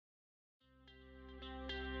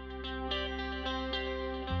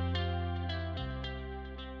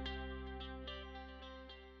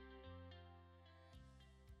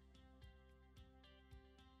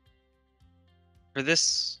For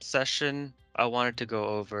this session, I wanted to go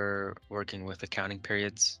over working with accounting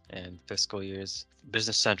periods and fiscal years.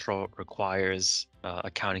 Business Central requires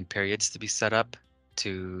accounting periods to be set up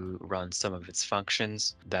to run some of its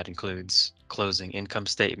functions. That includes closing income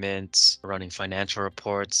statements, running financial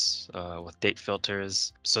reports with date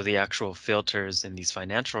filters. So the actual filters in these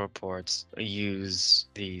financial reports use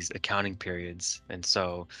these accounting periods. And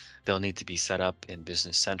so they'll need to be set up in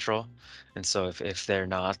Business Central. And so if they're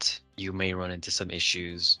not, you may run into some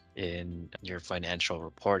issues in your financial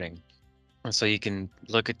reporting. And so you can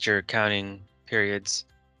look at your accounting periods.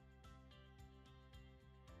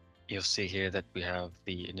 You'll see here that we have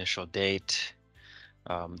the initial date,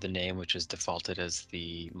 the name, which is defaulted as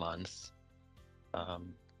the month,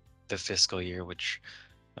 um, the fiscal year, which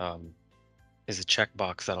um, is a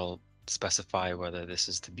checkbox that'll specify whether this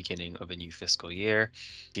is the beginning of a new fiscal year.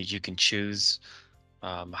 You can choose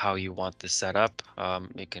how you want this set up.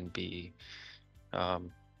 It can be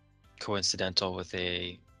um, coincidental with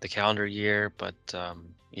the calendar year, but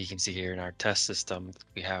you can see here in our test system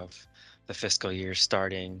we have the fiscal year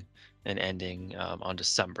starting and ending on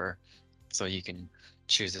December. So you can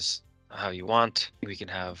choose this how you want. We can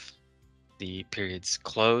have the periods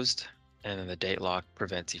closed, and then the date lock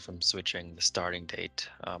prevents you from switching the starting date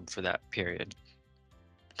for that period.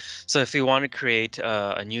 So if you want to create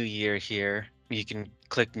a new year here, you can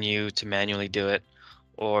click new to manually do it,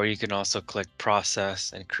 or you can also click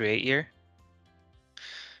process and create year.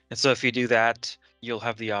 And so if you do that, you'll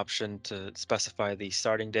have the option to specify the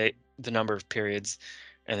starting date, the number of periods,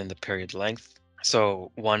 and then the period length.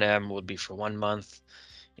 So 1M would be for 1 month.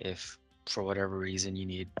 If for whatever reason you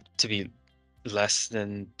need to be less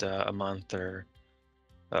than a month or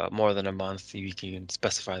more than a month, you can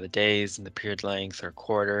specify the days and the period length or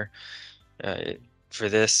quarter. Uh, for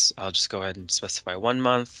this, I'll just go ahead and specify 1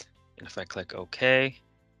 month. And if I click OK,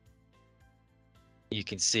 you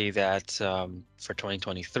can see that for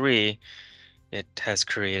 2023, it has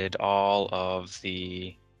created all of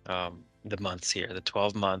the months here, the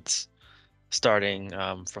 12 months, starting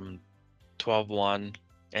from 12/1,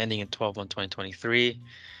 ending in 12/1/2023,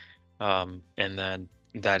 and then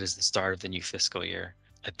that is the start of the new fiscal year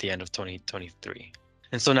at the end of 2023.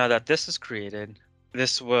 And so now that this is created,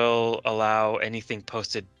 this will allow anything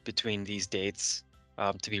posted between these dates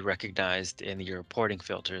to be recognized in your reporting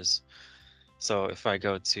filters. So if I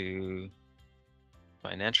go to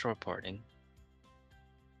financial reporting,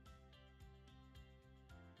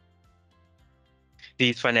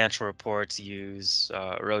 these financial reports use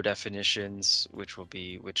row definitions, which will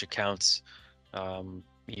be which accounts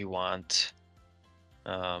you want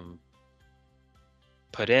um,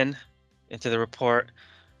 put into the report,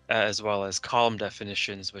 as well as column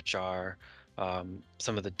definitions, which are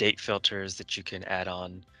some of the date filters that you can add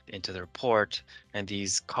on into the report. And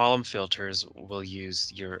these column filters will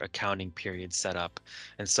use your accounting period setup.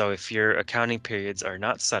 And so if your accounting periods are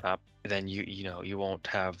not set up, then you won't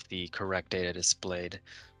have the correct data displayed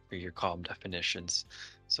for your column definitions.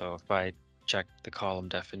 So if I check the column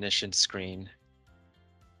definition screen,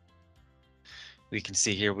 we can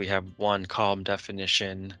see here we have one column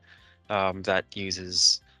definition that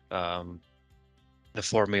uses um, the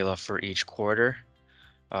formula for each quarter.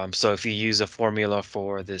 So if you use a formula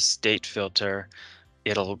for this date filter,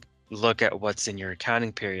 it'll look at what's in your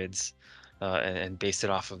accounting periods and base it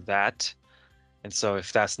off of that. And so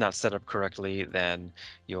if that's not set up correctly, then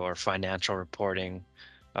your financial reporting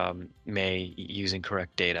may use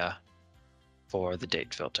incorrect data for the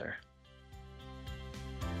date filter.